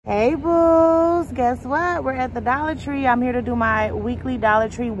Hey booze, guess what? We're at the Dollar Tree. I'm here to do my weekly Dollar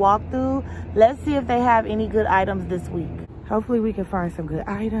Tree walkthrough. Let's see if they have any good items this week. Hopefully we can find some good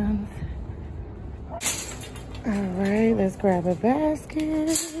items. All right, let's grab a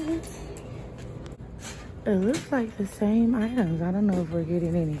basket. It looks like the same items. I don't know if we're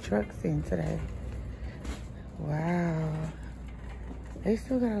getting any trucks in today. Wow. They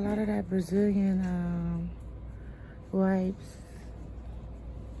still got a lot of that Brazilian wipes.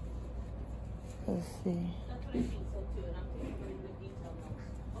 Let's see.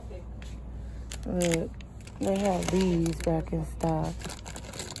 Look, they have these back in stock.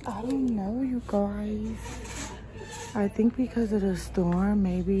 I don't know, you guys. I think because of the storm,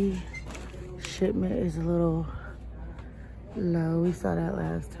 maybe shipment is a little low. We saw that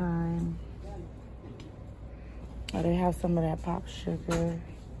last time. Oh, they have some of that pop sugar.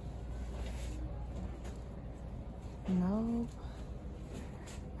 Nope.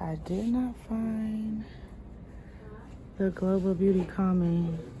 I did not find the Global Beauty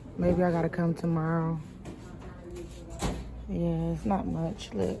Calming. Maybe I gotta come tomorrow. Yeah, it's not much.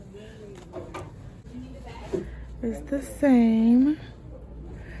 Look. It's the same.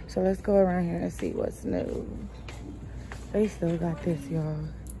 So let's go around here and see what's new. They still got this, y'all.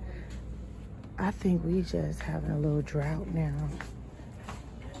 I think we just having a little drought now.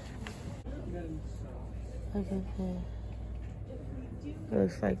 Look at this.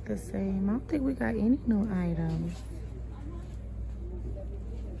 Looks like the same. I don't think we got any new items.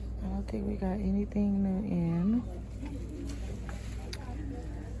 I don't think we got anything new in.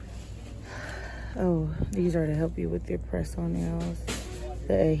 Oh, these are to help you with your press-on nails.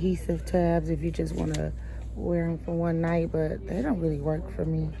 The adhesive tabs if you just want to wear them for one night, but they don't really work for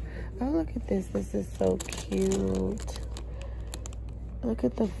me. Oh, look at this. This is so cute. Look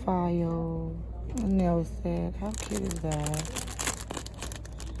at the file. A nail set. How cute is that?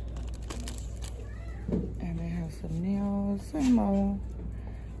 And they have some nails. Same old.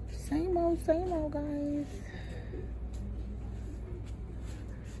 Same old, guys.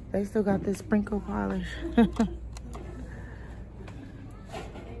 They still got this sprinkle polish.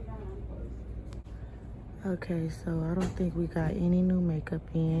 Okay, so I don't think we got any new makeup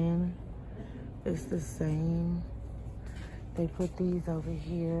in. It's the same. They put these over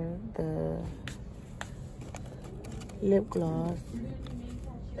here. The lip gloss.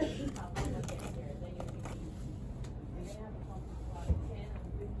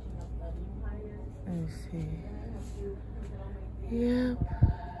 Let's see. Yep.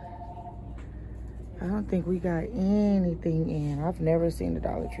 I don't think we got anything in. I've never seen a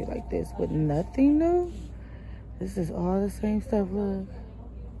Dollar Tree like this with nothing new. This is all the same stuff, look.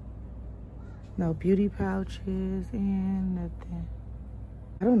 No beauty pouches and nothing.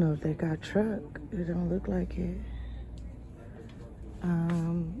 I don't know if they got truck. It don't look like it.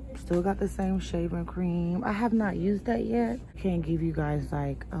 Still got the same shaving cream. I have not used that yet. Can't give you guys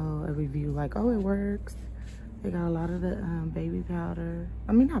like, oh, a review like, oh, it works. They got a lot of the baby powder.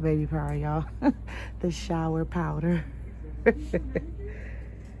 I mean, not baby powder, y'all. The shower powder.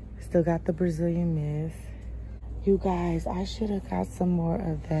 Still got the Brazilian mist. You guys, I should have got some more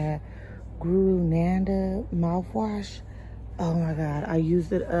of that Guru Nanda mouthwash. Oh my God, I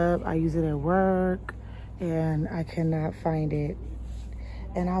used it up. I use it at work and I cannot find it.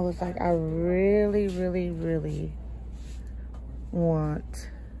 And I was like, I really, really, really want,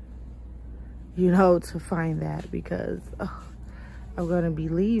 you know, to find that because I'm gonna be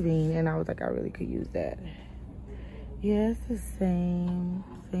leaving and I was like, I really could use that. Yeah, it's the same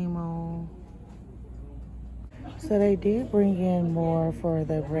old. So they did bring in more for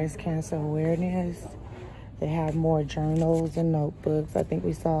the breast cancer awareness. They have more journals and notebooks. I think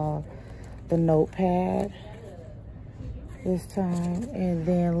we saw the notepad this time. And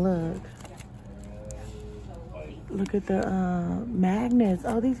then look at the magnets.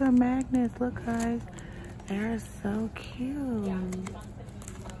 Oh, these are magnets. Look, guys, they're so cute.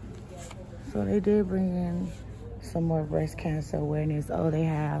 So they did bring in some more breast cancer awareness. Oh, they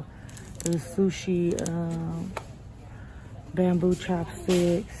have the sushi bamboo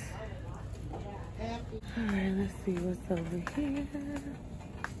chopsticks. All right, let's see what's over here.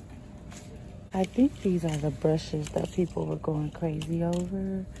 I think these are the brushes that people were going crazy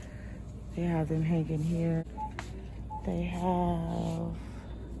over. They have them hanging here. They have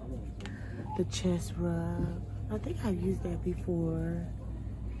the chest rub. I think I've used that before.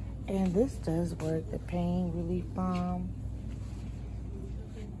 And this does work, the pain relief balm.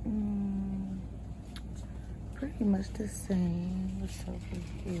 Pretty much the same. What's over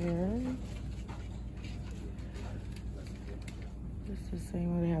here? It's the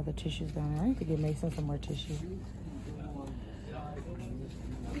same way they have the tissues down there. I need to get Mason some more tissue.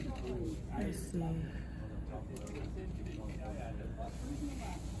 Let's see.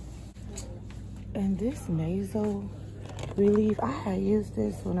 And this nasal relief, I had used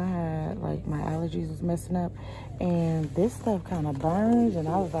this when I had, like, my allergies was messing up. And this stuff kind of burns. And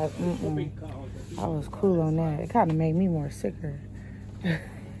I was like, I was cool on that. It kind of made me more sicker.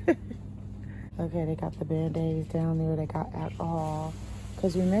 Okay, they got the Band-Aids down there. They got alcohol.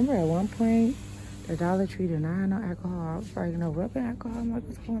 Because remember, at one point, the Dollar Tree did not have no alcohol. I was like, no rubbing alcohol. I'm like,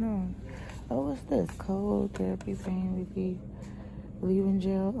 what's going on? Oh, what's this? Cold therapy, pain relief, leave-in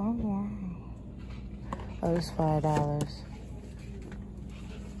gel. Oh, wow. Oh, it's $5.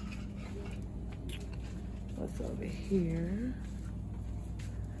 What's over here?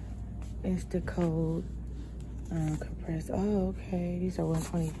 It's the cold compressed. Oh, okay. These are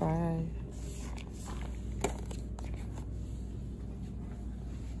 $125.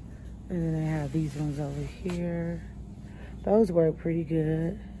 And then they have these ones over here. Those work pretty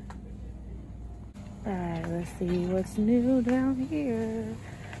good. All right, let's see what's new down here.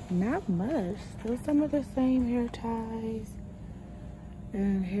 Not much. Still some of the same hair ties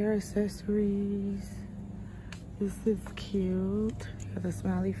and hair accessories. This is cute. Got a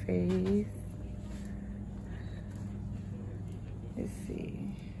smiley face. Let's see.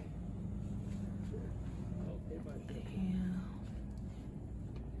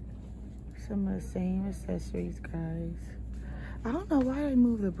 Some of the same accessories, guys. I don't know why they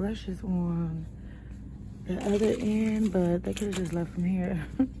moved the brushes on the other end, but they could have just left them here.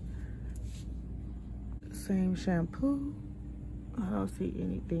 Same shampoo. I don't see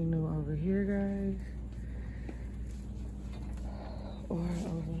anything new over here, guys. Or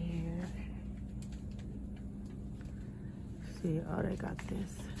over here. See, oh, they got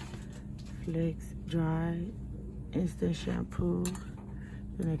this Flicks Dry Instant Shampoo.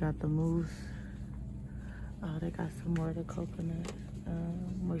 Then they got the mousse. Oh, they got some more of the coconut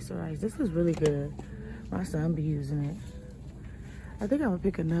moisturizer. This is really good. My son be using it. I think I'm gonna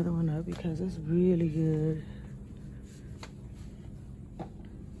pick another one up because it's really good.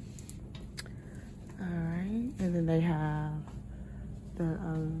 All right, and then they have the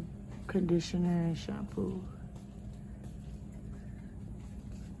conditioner and shampoo.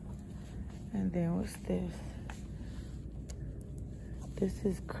 And then what's this? This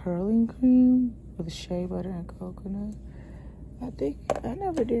is curling cream with shea butter and coconut. I think I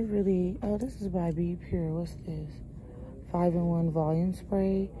never did really. Oh, this is by Be Pure. What's this? 5-in-1 volume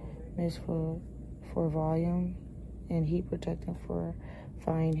spray, mist for volume and heat protectant for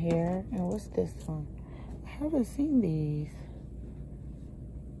fine hair. And what's this one? I haven't seen these.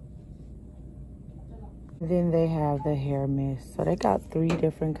 Then they have the hair mist. So they got 3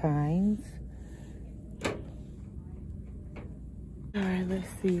 different kinds. All right, let's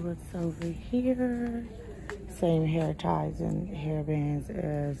see what's over here. Same hair ties and hair bands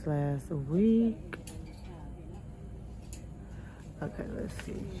as last week. Okay, let's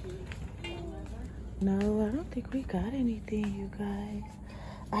see. No, I don't think we got anything, you guys.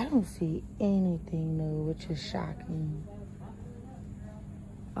 I don't see anything new, which is shocking.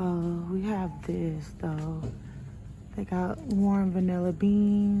 Oh, we have this, though. They got warm vanilla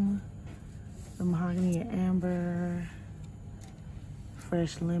bean, the mahogany and amber,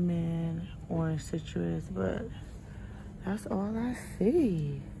 fresh lemon, orange citrus, but that's all I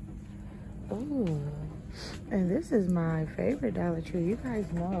see. Ooh. And this is my favorite Dollar Tree. You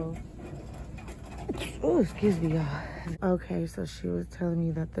guys know. Oh, excuse me, y'all. Okay, so she was telling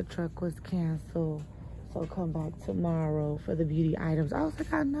me that the truck was canceled. So come back tomorrow for the beauty items. I was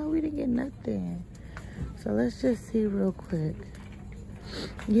like, I know we didn't get nothing. So let's just see real quick.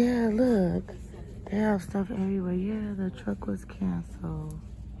 Yeah, look. They have stuff everywhere. Yeah, the truck was canceled.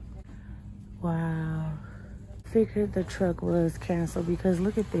 Wow. Figured the truck was canceled because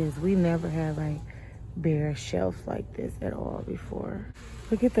look at this. We never had like bare shelves like this at all before.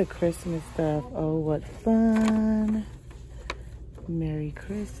 Look at the Christmas stuff. Oh, what fun. Merry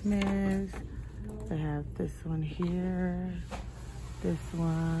Christmas. They have this one here. This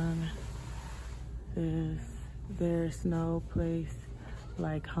one. This. There's no place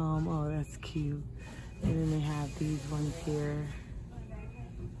like home. Oh, that's cute. And then they have these ones here.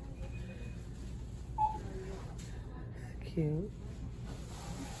 It's cute.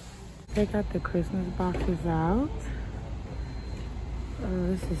 They got the Christmas boxes out. Oh,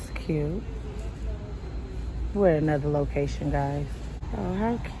 this is cute. We're at another location, guys. Oh,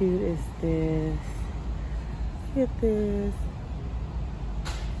 how cute is this? Look at this.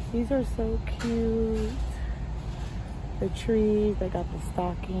 These are so cute. The trees, they got the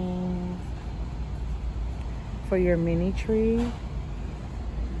stockings for your mini tree.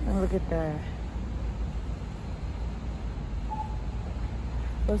 And look at that.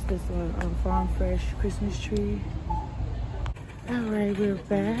 What's this one? Farm Fresh Christmas tree. All right, we're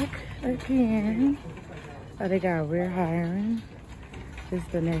back again. Oh, they got rear hiring. This is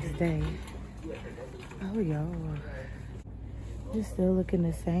the next day. Oh, yo. It's still looking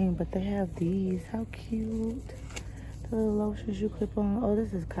the same, but they have these. How cute. The little lotions you clip on. Oh,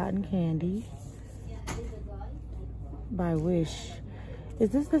 this is cotton candy by Wish. Is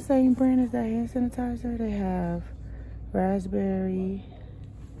this the same brand as that hand sanitizer? They have raspberry.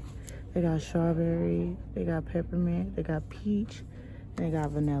 They got strawberry. They got peppermint. They got peach. And they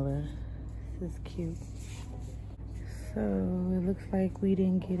got vanilla. This is cute. So it looks like we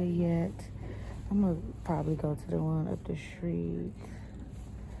didn't get it yet. I'm gonna probably go to the one up the street.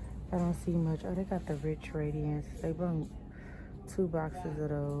 I don't see much. Oh, they got the Rich Radiance. They brought 2 boxes of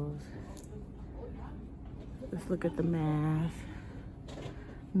those. Let's look at the mask.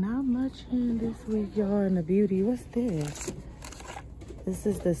 Not much in this week, y'all, in the beauty. What's this? This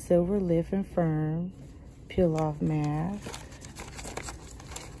is the Silver Lift and Firm Peel Off Mask.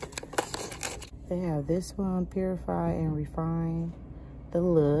 They have this one, Purify and Refine the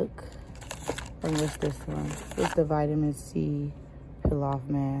Look. And what's this one? It's the Vitamin C Peel Off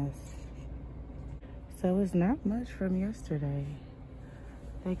Mask. So it's not much from yesterday.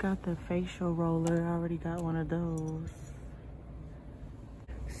 They got the facial roller. I already got one of those.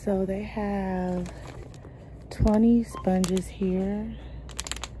 So they have 20 sponges here.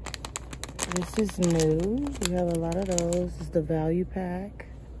 This is new. We have a lot of those. It's the value pack.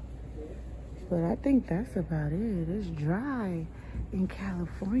 But I think that's about it. It's dry in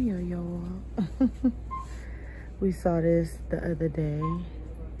California, y'all. We saw this the other day.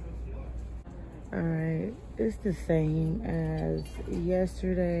 All right, it's the same as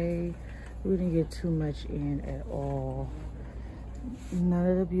yesterday. We didn't get too much in at all. None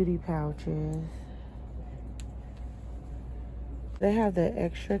of the beauty pouches. They have the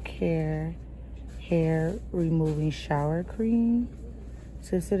Extra Care Hair Removing Shower Cream.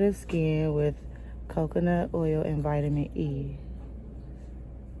 Sensitive skin with coconut oil and vitamin E.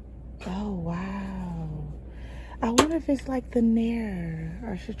 Oh, wow. I wonder if it's like the Nair.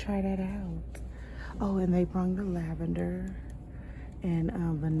 I should try that out. Oh, and they brought the lavender and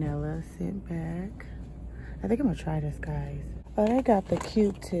vanilla scent back. I think I'm gonna try this, guys. Oh, they got the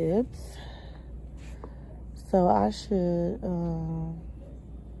Q-tips. So I should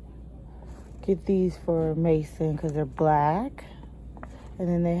get these for Mason because they're black. And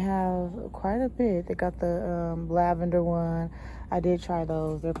then they have quite a bit. They got the lavender one. I did try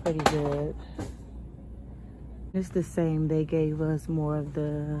those. They're pretty good. It's the same. They gave us more of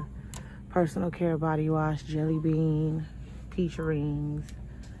the personal care body wash, jelly bean, peach rings,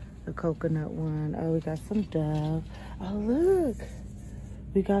 the coconut one. Oh, we got some Dove. Oh, look.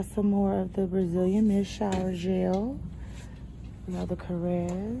 We got some more of the Brazilian Mist Shower Gel. We have the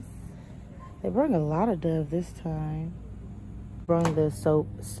Caress. They brought a lot of Dove this time. Brought the Soap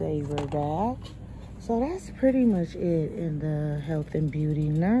Saver back. So that's pretty much it in the health and beauty.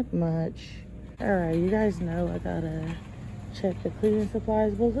 Not much. All right, you guys know I gotta check the cleaning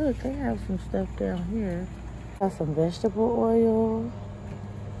supplies. But look, they have some stuff down here. Got some vegetable oil.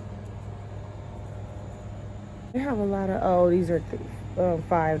 They have a lot of, oh, these are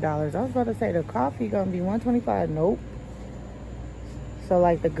 $5. I was about to say the coffee gonna be $1.25. Nope. So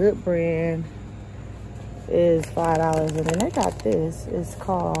like the Good brand is $5, and then they got this. It's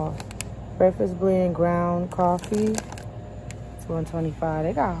called Breakfast Blend Ground Coffee. It's $1.25.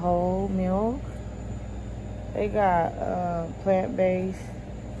 They got whole milk. They got plant-based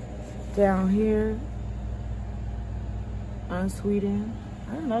down here, unsweetened.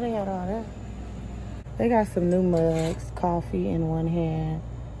 I didn't know they had all that. They got some new mugs. Coffee in one hand,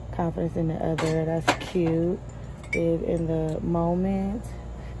 confidence in the other. That's cute. Live in the moment.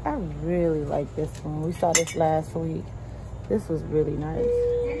 I really like this one. We saw this last week. This was really nice.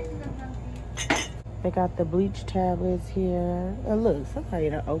 They got the bleach tablets here. Oh, look, somebody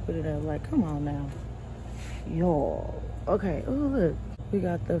done opened it up. Like, come on now. Y'all. Okay, oh, look. We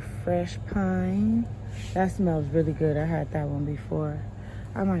got the Fresh Pine. That smells really good. I had that one before.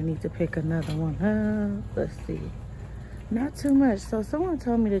 I might need to pick another one up. Let's see. Not too much. So someone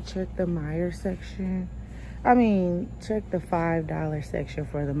told me to check the Meijer section. I mean, check the $5 section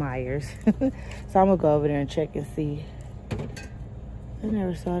for the Meijers. So I'm gonna go over there and check and see. I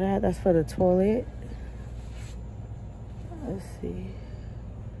never saw that. That's for the toilet. Let's see.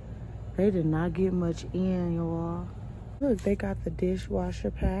 They did not get much in, y'all. Look, they got the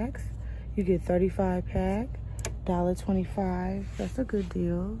dishwasher packs. You get 35 pack, $1.25. That's a good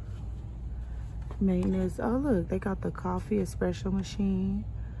deal. Maintenance. Oh, look, they got the coffee espresso machine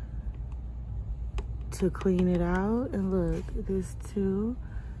to clean it out. And look, this too.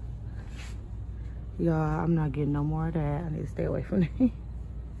 Y'all, I'm not getting no more of that. I need to stay away from it.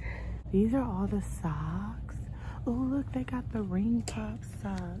 These are all the socks. Oh, look, they got the ring pop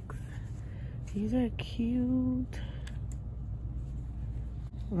socks. These are cute.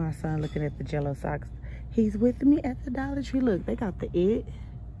 My son looking at the Jello socks. He's with me at the Dollar Tree. Look, they got the It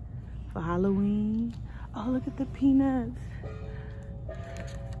for Halloween. Oh, look at the peanuts.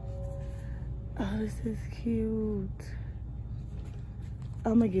 Oh, this is cute.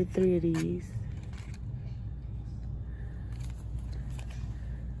 I'm gonna get 3 of these.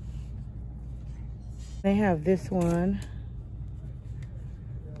 They have this one.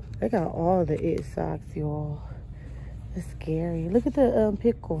 They got all the It socks, y'all. It's scary. Look at the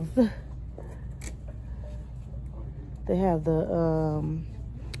pickles. They have the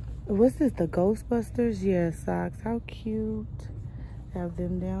what's this? The Ghostbusters? Yeah, socks. How cute. Have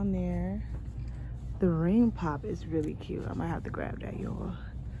them down there. The ring pop is really cute. I might have to grab that, y'all.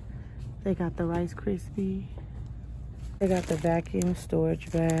 They got the Rice Krispie. They got the vacuum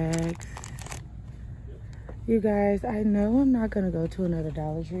storage bags. You guys, I know I'm not gonna go to another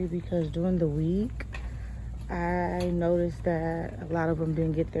Dollar Tree because during the week, I noticed that a lot of them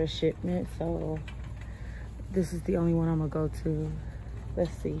didn't get their shipment, so this is the only one I'm gonna go to.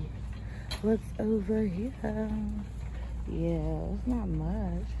 Let's see. What's over here? Yeah, it's not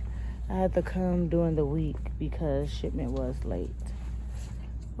much. I had to come during the week because shipment was late.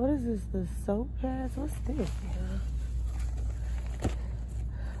 What is this? The soap pads? What's this?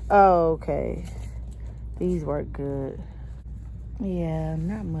 Oh, okay. These work good. Yeah,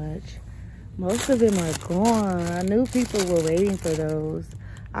 not much. Most of them are gone. I knew people were waiting for those.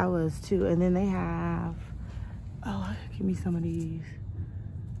 I was too. And then they have, oh, give me some of these.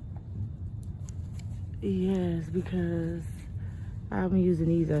 Yes, because I'm using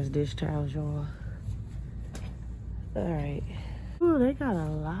these as dish towels, y'all. All right. Oh, they got a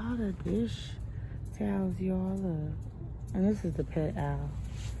lot of dish towels, y'all. Look. And this is the pet owl.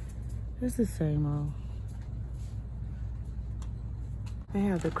 It's the same old. They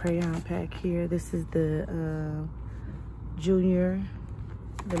have the crayon pack here. This is the Junior,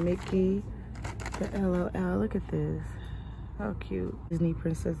 the Mickey, the LOL. Look at this. How cute. Disney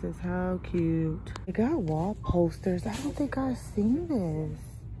princesses, how cute. They got wall posters. I don't think I've seen this.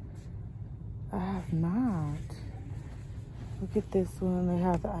 I have not. Look at this one. They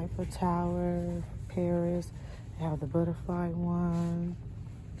have the Eiffel Tower, Paris. They have the butterfly one.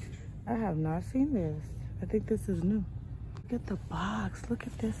 I have not seen this. I think this is new. Look at the box. Look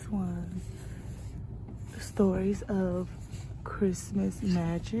at this one. Stories of Christmas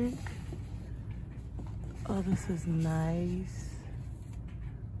Magic. Oh, this is nice.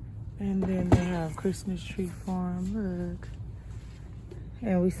 And then they have Christmas Tree Farm. Look.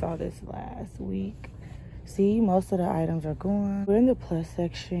 And we saw this last week. See, most of the items are gone. We're in the plus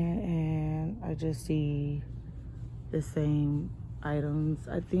section and I just see the same items.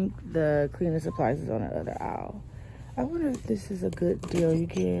 I think the cleaning supplies is on the other aisle. I wonder if this is a good deal. You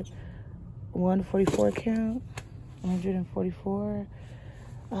get 144 count, 144.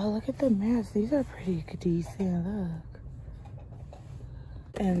 Oh, look at the mats. These are pretty decent. Look.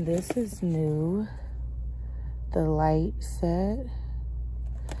 And this is new. The light set.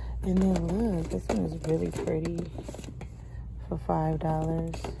 And then look, this one is really pretty for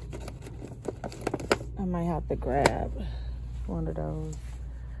 $5. I might have to grab one of those.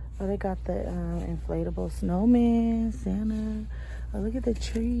 Oh, they got the inflatable snowman, Santa. Oh, look at the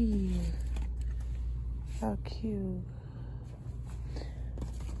tree. How cute.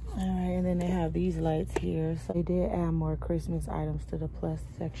 All right, and then they have these lights here. So they did add more Christmas items to the plus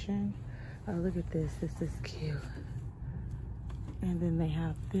section. Oh, look at this. This is cute. And then they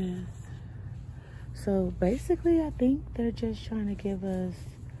have this. So basically, I think they're just trying to give us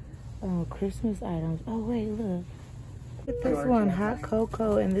Christmas items. Oh, wait, look. Look at this one, hot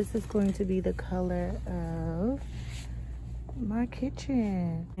cocoa, and this is going to be the color of my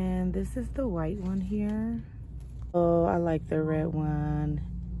kitchen. And this is the white one here. Oh, I like the red one.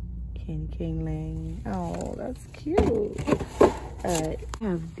 King Lang. Oh, that's cute. All right, I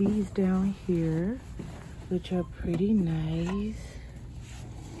have these down here, which are pretty nice.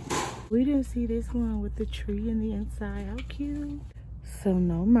 We didn't see this one with the tree in the inside. How cute. So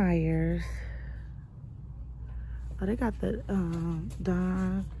no Myers. Oh, they got the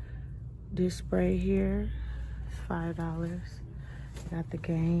Dawn dish spray here. It's $5. Got the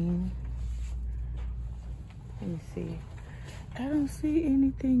game. Let me see. I don't see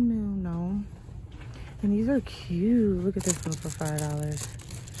anything new, no. And these are cute. Look at this one for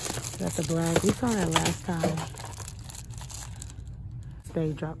 $5. Got the black. We saw that last time.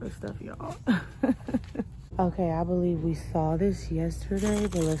 Stay dropping stuff, y'all. Okay, I believe we saw this yesterday,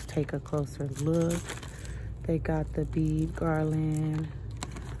 but let's take a closer look. They got the bead garland.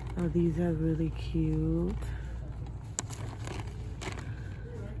 Oh, these are really cute.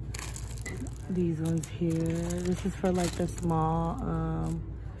 These ones here. This is for like the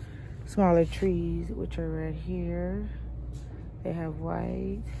smaller trees, which are right here. They have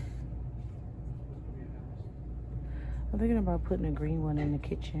white. I'm thinking about putting a green one in the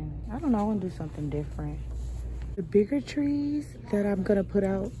kitchen. I don't know, I want to do something different. The bigger trees that I'm gonna put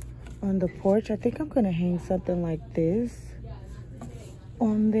out on the porch, I think I'm gonna hang something like this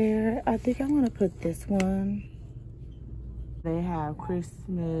on there. I think I'm gonna put this one. They have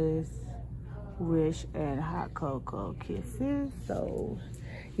Christmas wish and hot cocoa kisses. So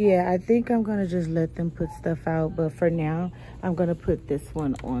yeah, I think I'm gonna just let them put stuff out, but for now I'm gonna put this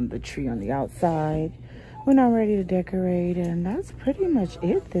one on the tree on the outside when I'm ready to decorate. And that's pretty much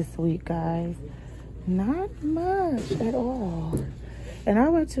it this week, guys. Not much at all. And I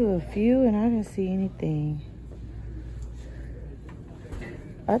went to a few and I didn't see anything.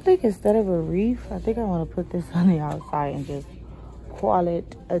 I think instead of a wreath, I think I want to put this on the outside and just call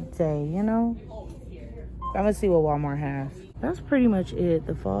it a day, you know? I'm gonna see what Walmart has. That's pretty much it.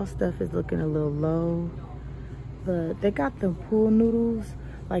 The fall stuff is looking a little low, but they got the pool noodles,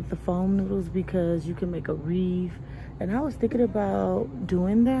 like the foam noodles, because you can make a wreath. And I was thinking about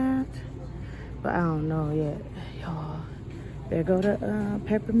doing that, but I don't know yet, y'all. There go the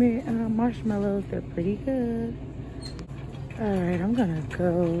peppermint marshmallows. They're pretty good. All right, I'm gonna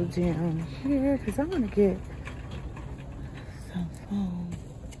go down here because I'm gonna get some foam.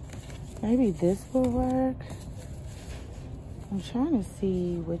 Maybe this will work. I'm trying to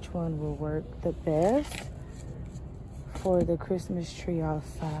see which one will work the best for the Christmas tree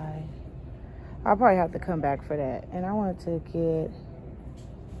outside. I'll probably have to come back for that. And I wanted to get,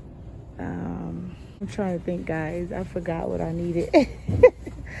 I'm trying to think, guys. I forgot what I needed.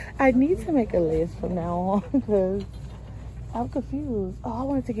 I need to make a list from now on because I'm confused. Oh, I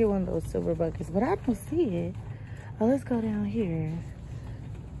wanted to get one of those silver buckets, but I don't see it. Oh, let's go down here.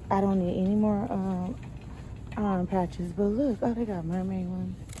 I don't need any more arm patches, but look, oh, they got mermaid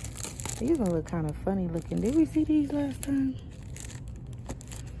ones. These one look kind of funny looking. Did we see these last time?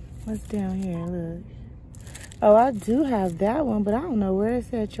 What's down here? Look. Oh, I do have that one, but I don't know where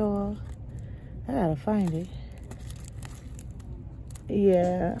it's at, y'all. I gotta find it.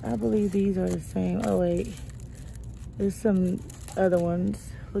 Yeah, I believe these are the same. Oh, wait. There's some other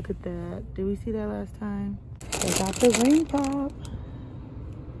ones. Look at that. Did we see that last time? They got the ring pop.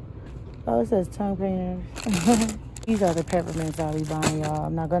 Oh, it says tongue painters. These are the peppermints I'll be buying, y'all.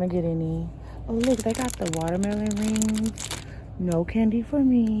 I'm not gonna get any. Oh, look, they got the watermelon rings. No candy for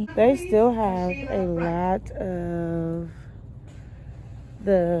me. They still have a lot of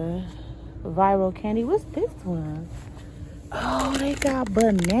the viral candy. What's this one? Oh, they got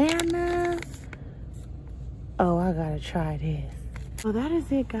bananas. Oh, I gotta try this. Well, that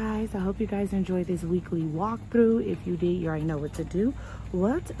is it, guys. I hope you guys enjoyed this weekly walkthrough. If you did, you already know what to do.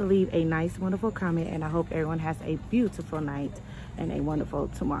 Leave a nice, wonderful comment, and I hope everyone has a beautiful night and a wonderful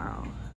tomorrow.